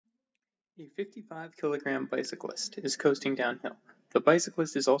A 55 kilogram bicyclist is coasting downhill. The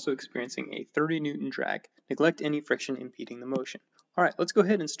bicyclist is also experiencing a 30 Newton drag. Neglect any friction impeding the motion. Alright, let's go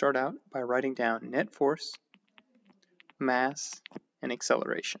ahead and start out by writing down net force, mass, and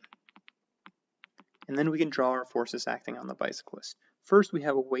acceleration. And then we can draw our forces acting on the bicyclist. First, we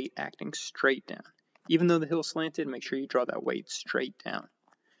have a weight acting straight down. Even though the hill is slanted, make sure you draw that weight straight down.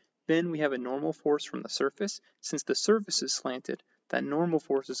 Then we have a normal force from the surface. Since the surface is slanted, that normal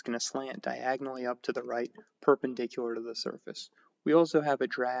force is going to slant diagonally up to the right, perpendicular to the surface. We also have a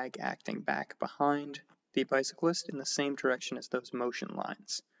drag acting back behind the bicyclist in the same direction as those motion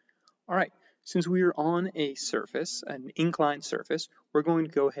lines. Alright, since we are on a surface, an inclined surface, we're going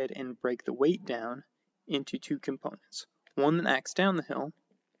to go ahead and break the weight down into two components. One that acts down the hill,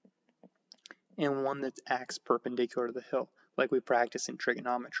 and one that acts perpendicular to the hill, like we practice in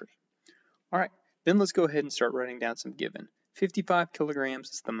trigonometry. Alright, then let's go ahead and start writing down some given. 55 kilograms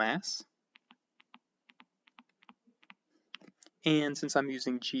is the mass. And since I'm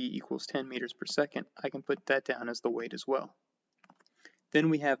using g equals 10 meters per second, I can put that down as the weight as well. Then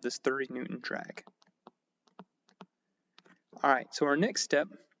we have this 30 Newton drag. Alright, so our next step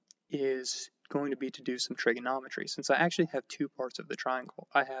is going to be to do some trigonometry. Since I actually have two parts of the triangle,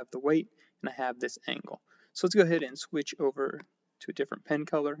 I have the weight and I have this angle. So let's go ahead and switch over to a different pen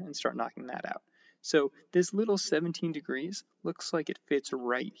color and start knocking that out. So this little 17 degrees looks like it fits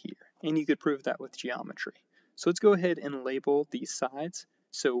right here, and you could prove that with geometry. So let's go ahead and label these sides.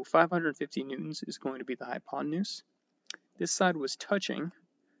 So 550 newtons is going to be the hypotenuse. This side was touching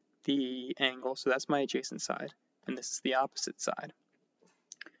the angle, so that's my adjacent side, and this is the opposite side.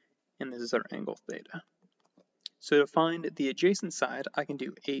 And this is our angle theta. So to find the adjacent side, I can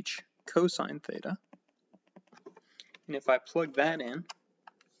do h cosine theta. And if I plug that in,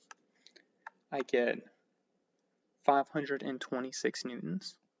 I get 526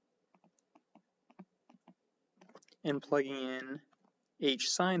 newtons. And plugging in h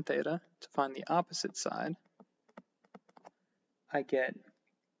sine theta to find the opposite side, I get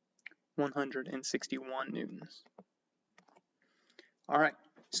 161 newtons. Alright,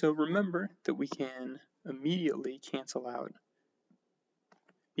 so remember that we can immediately cancel out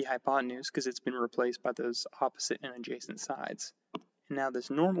the hypotenuse because it's been replaced by those opposite and adjacent sides. And now this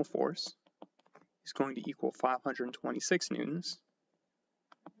normal force is going to equal 526 newtons.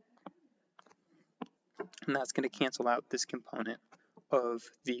 And that's going to cancel out this component of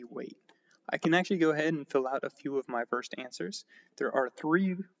the weight. I can actually go ahead and fill out a few of my first answers. There are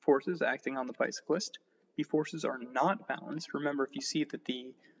three forces acting on the bicyclist. The forces are not balanced. Remember, if you see that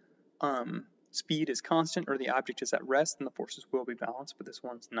the speed is constant or the object is at rest, then the forces will be balanced, but this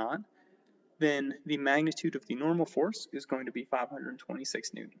one's not. Then the magnitude of the normal force is going to be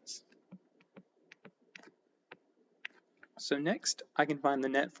 526 newtons. So next, I can find the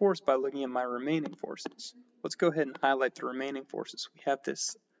net force by looking at my remaining forces. Let's go ahead and highlight the remaining forces. We have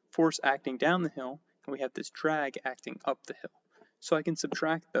this force acting down the hill, and we have this drag acting up the hill. So I can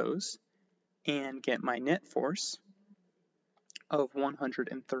subtract those and get my net force of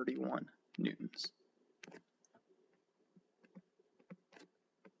 131 newtons.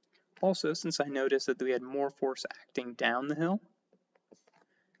 Also, since I noticed that we had more force acting down the hill,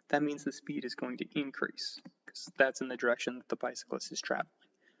 that means the speed is going to increase, because that's in the direction that the bicyclist is traveling.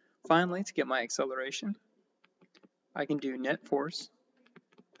 Finally, to get my acceleration, I can do net force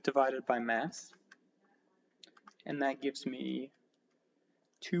divided by mass, and that gives me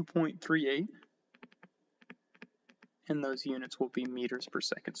 2.38, and those units will be meters per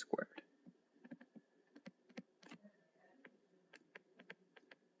second squared.